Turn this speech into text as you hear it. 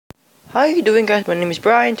How you doing, guys? My name is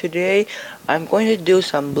BrYan. Today I'm going to do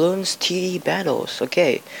some Bloons TD battles.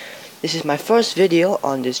 Okay, this is my first video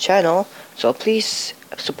on this channel, so please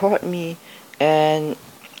support me. And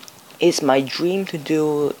it's my dream to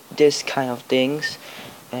do this kind of things.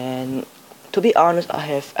 And to be honest, I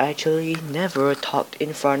have actually never talked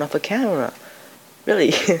in front of a camera.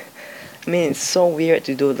 Really, I mean, it's so weird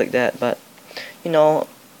to do it like that, but you know,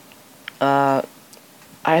 uh,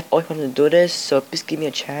 I've always wanted to do this, so please give me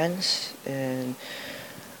a chance. And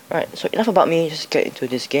alright, so enough about me, just get into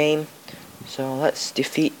this game. So let's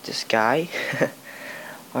defeat this guy.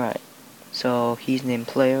 Alright, so he's named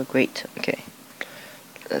player, great, okay.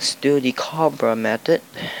 Let's do the Cobra method.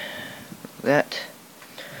 That.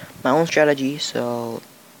 My own strategy, so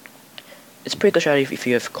it's pretty good strategy if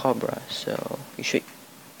you have Cobra, so you should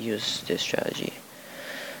use this strategy.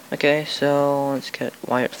 Okay, so let's get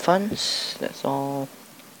wired funds, that's all.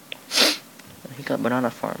 He got banana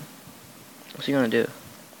farm. What's he gonna do?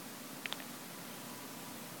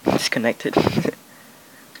 Disconnected. What's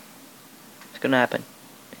gonna happen?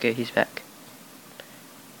 Okay, he's back.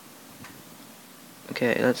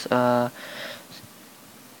 Okay, let's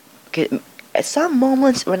okay, at some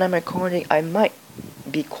moments when I'm recording I might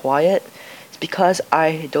be quiet. It's because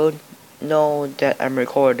I don't know that I'm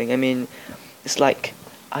recording. I mean, it's like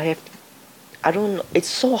I don't, it's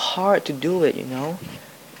so hard to do it, you know?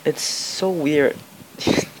 It's so weird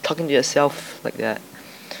talking to yourself like that.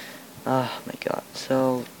 Oh my god.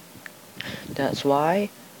 So that's why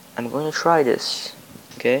I'm going to try this.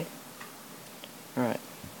 Okay? Alright.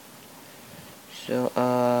 So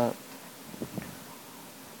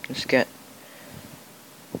let's get,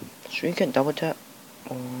 should we get double tap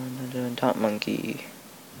or another dot monkey?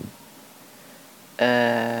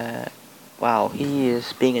 Wow, he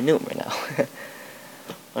is being a noob right now.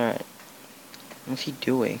 Alright. What's he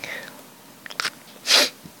doing?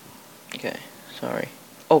 Okay, sorry.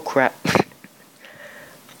 Oh crap.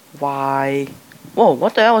 Why? Whoa,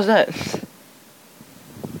 what the hell was that? Is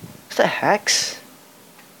that hacks?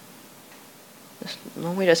 There's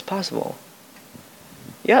no way that's possible.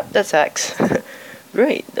 Yep, that's hacks.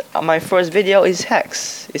 Great. My first video is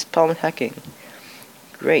hacks. It's palm hacking.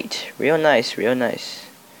 Great. Real nice, real nice.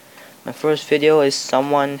 My first video is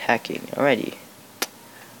someone hacking already.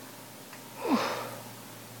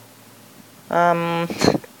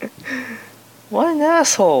 What an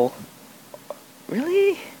asshole.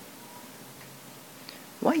 Really?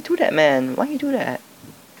 Why you do that, man? Why you do that?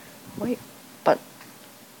 Why? But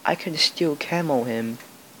I can still camo him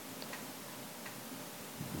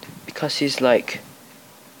because he's like,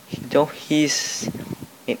 he's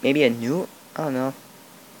maybe a noob. I don't know.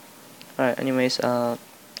 Alright. Anyways,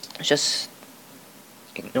 just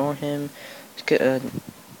ignore him. Let's get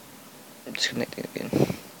disconnecting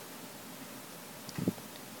again.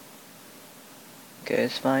 Okay,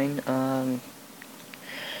 it's fine.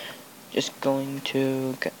 Just going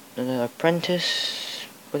to get the apprentice.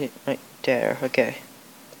 Put it right there. Okay.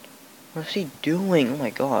 What's he doing? Oh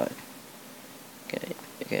my god. Okay,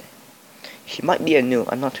 okay. He might be a noob.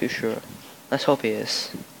 I'm not too sure. Let's hope he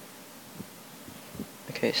is.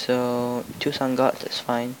 Okay, so 2 sun gods. That's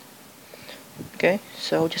fine. Okay,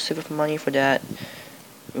 so just save up money for that.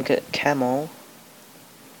 We get camel.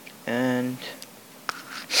 And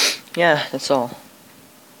yeah, that's all.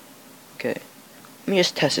 Okay. Let me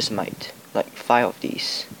just test his might. Like 5 of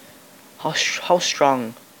these. How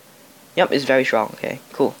strong? Yep, it's very strong. Okay,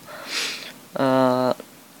 cool. But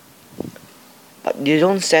you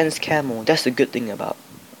don't sense camel. That's the good thing about.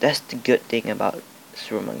 That's the good thing about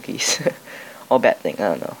super monkeys. Or bad thing. I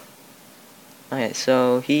don't know. Okay,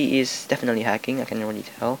 so he is definitely hacking. I can already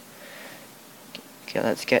tell. Okay,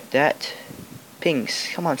 let's get that. Pings.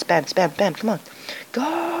 Come on, spam, spam, spam. Come on,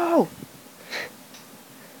 go!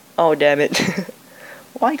 Oh damn it!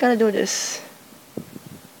 Why you gotta do this?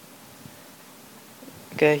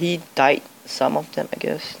 Okay, he died some of them, I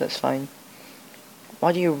guess. That's fine.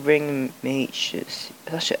 Why do you bring mages?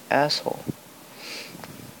 Such an asshole.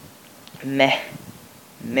 Meh.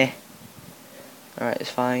 Meh. Alright,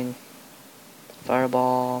 it's fine.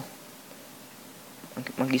 Fireball.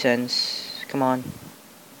 Monkey sense. Come on.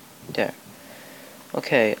 There.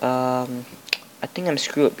 Okay, I think I'm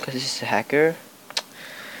screwed because this is a hacker.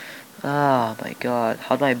 Ah, my god.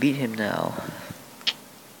 How do I beat him now?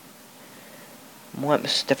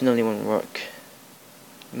 Moabs definitely won't work.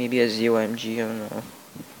 Maybe a ZOMG, I don't know.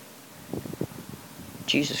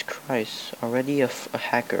 Jesus Christ, already a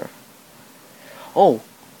hacker. Oh,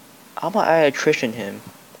 how about I attrition him?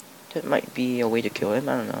 That might be a way to kill him,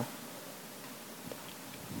 I don't know.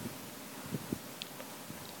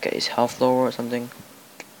 Get his health lower or something.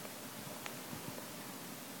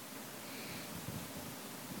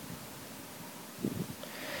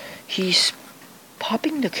 He's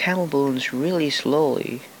popping the camel balloons really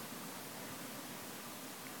slowly.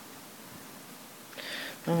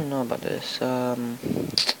 I don't know about this. I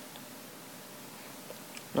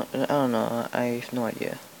don't know. I have no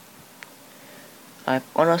idea. I've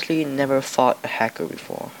honestly never fought a hacker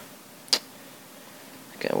before.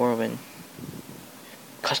 Get whirlwind.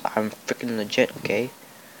 Cause I'm freaking legit, okay?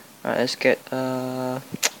 Alright, let's get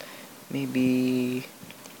maybe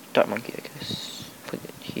dart monkey, I guess. Put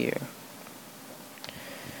it here.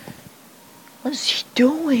 What is he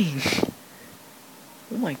doing?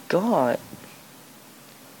 Oh my god.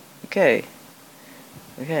 Okay.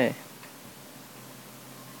 Okay.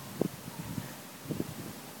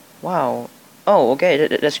 Wow. Oh, okay,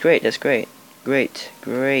 that's great, that's great. Great,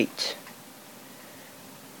 great.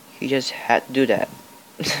 He just had to do that.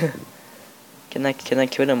 Can I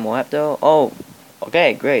kill the Moab though? Oh,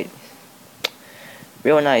 okay, great.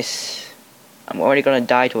 Real nice. I'm already gonna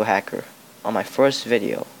die to a hacker on my first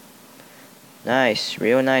video. Nice,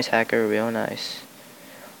 real nice hacker, real nice.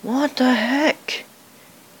 What the heck?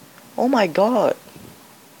 Oh my god.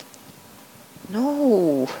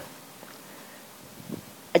 No.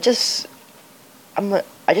 I just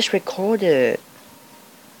recorded.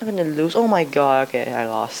 I'm gonna lose. Oh my god. Okay, I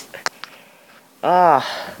lost.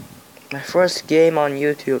 Ah, my first game on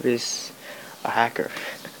YouTube is a hacker.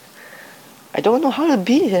 I don't know how to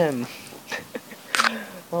beat him.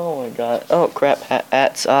 Oh my god. Oh crap.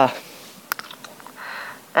 Ads.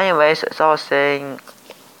 Anyways, as I was saying,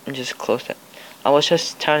 just close that. I was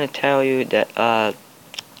just trying to tell you that I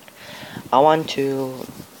want to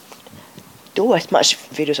do as much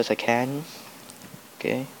videos as I can.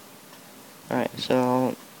 Okay. Alright,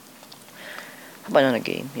 so how about another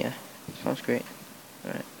game? Yeah. Sounds great.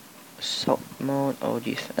 Alright. Assault mode. Oh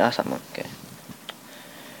geez. Assault mode, okay.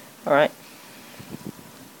 Alright.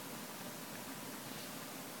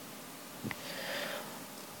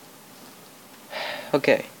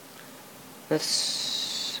 Okay.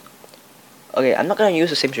 Okay, I'm not gonna use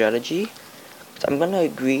the same strategy. So I'm gonna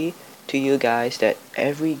agree to you guys that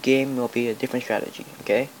every game will be a different strategy,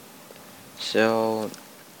 okay? So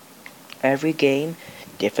every game,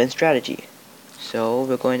 different strategy. So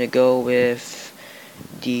we're going to go with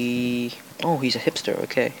the he's a hipster,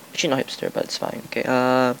 okay. Actually not hipster, but it's fine, okay.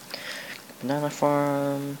 Banana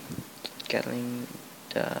farm, Gatling,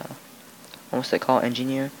 what's that called?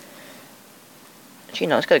 Engineer. Actually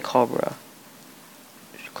no, let's get a Cobra.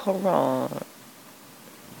 Cobra.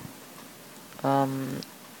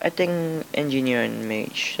 I think engineer and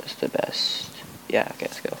mage, that's the best. Yeah, okay,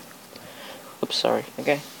 let's go. Oops, sorry,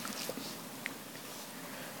 okay.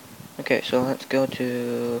 Okay, so let's go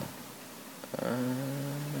to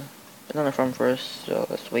banana farm first, so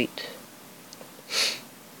let's wait.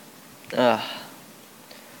 Not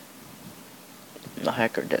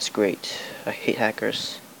hacker, that's great. I hate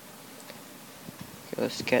hackers. Okay,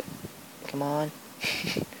 let's get, come on.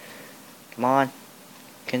 Come on.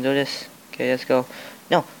 Can do this. Okay, let's go.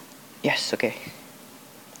 No. Yes, okay.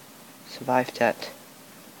 Survived that.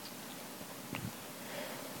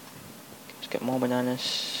 Let's get more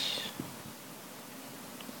bananas.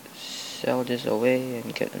 Sell this away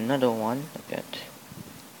and get another one. Like that.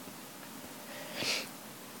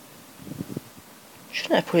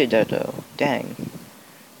 Shouldn't I put it there though? Dang.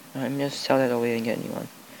 Let me just sell that away and get a new one.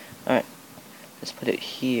 Alright. Let's put it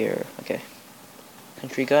here. Okay.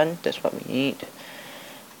 Country gun, that's what we need.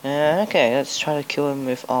 Okay, let's try to kill him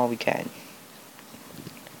with all we can.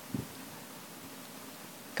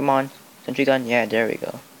 Come on, sentry gun, yeah, there we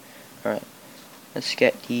go. Alright, let's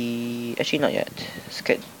get the, actually not yet, let's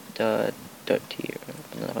get the dirt here,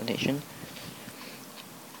 another foundation.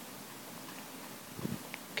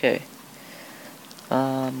 Okay.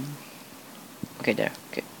 Okay, there,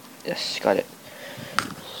 okay, yes, got it.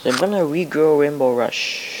 So I'm gonna regrow Rainbow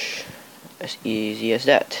Rush, as easy as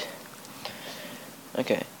that.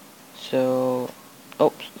 Okay, so,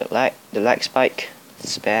 oops, the lag spike,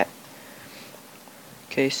 it's bad.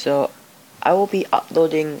 Okay, so I will be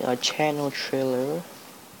uploading a channel trailer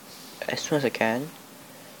as soon as I can.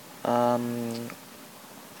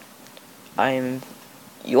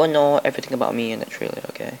 You will know everything about me in that trailer,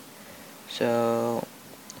 okay? So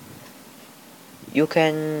you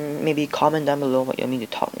can maybe comment down below what you want me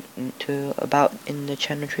to talk about in the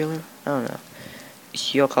channel trailer. I don't know.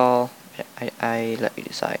 It's your call. I let you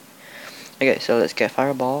decide. Okay, so let's get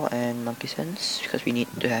Fireball and Monkey Sense because we need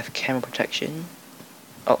to have camera protection.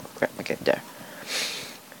 Oh crap, okay, there.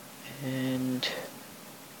 And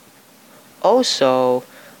also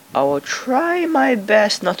I will try my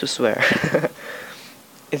best not to swear.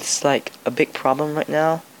 It's like a big problem right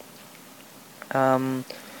now.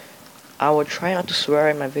 I will try not to swear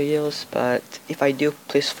in my videos, but if I do,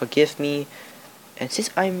 please forgive me. And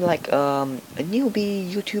since I'm like a newbie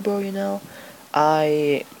YouTuber, you know,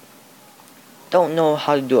 I don't know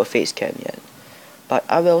how to do a face cam yet, but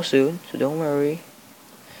I will soon, so don't worry.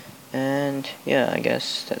 And yeah, I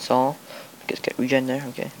guess that's all. Just get regen there,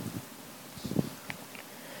 okay.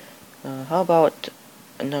 How about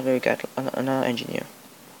another engineer?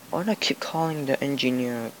 Why do I keep calling the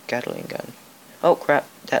engineer Gatling gun? Oh crap!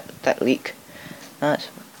 That leak. That's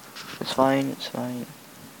it's fine. It's fine.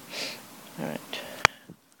 All right.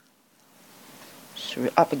 So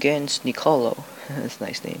we're up against Nicolo. That's a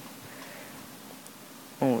nice name.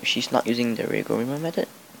 Oh, she's not using the Rigorima method?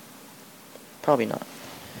 Probably not.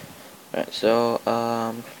 Alright, so,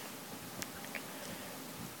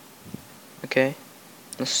 okay.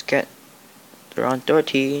 Let's get around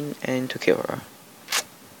 13 and to kill her.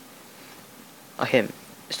 Him.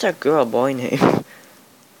 Is that a girl or boy name?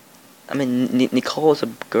 I mean, Nicole is a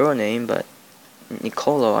girl name, but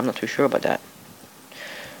Nicolo, I'm not too sure about that.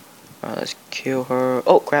 Alright, let's kill her.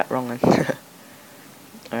 Oh crap, wrong one.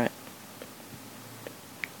 Alright.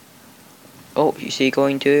 Oh, is he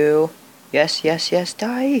going to? Yes, yes, yes,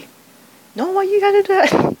 die! No, why you gotta do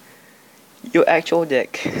that? You actual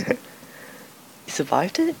dick. You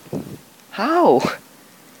survived it? How?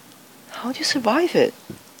 How do you survive it?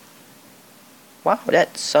 Wow,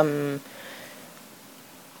 that's some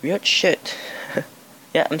weird shit.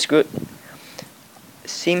 Yeah, I'm screwed.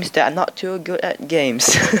 Seems that I'm not too good at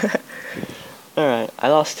games. Alright, I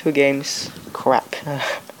lost 2 games. Crap.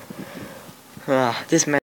 This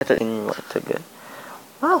method isn't really too good.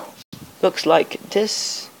 Wow. Looks like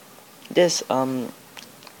this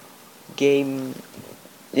game,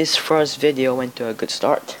 this first video went to a good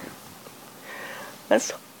start.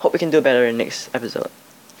 Let's hope we can do better in the next episode.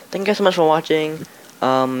 Thank you guys so much for watching.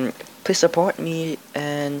 Please support me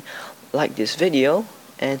and like this video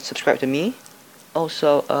and subscribe to me.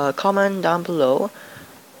 Also, comment down below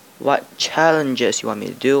what challenges you want me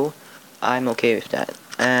to do. I'm okay with that.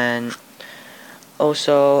 And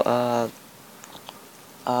also,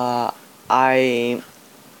 I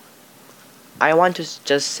want to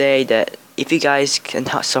just say that if you guys can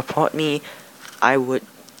support me, I would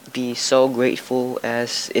be so grateful,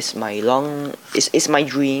 as it's my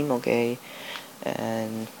dream, okay?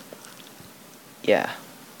 And yeah,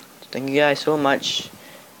 thank you guys so much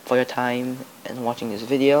for your time and watching this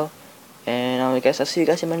video, and I guess I'll see you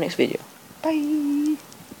guys in my next video. Bye.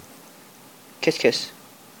 Kiss kiss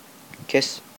kiss.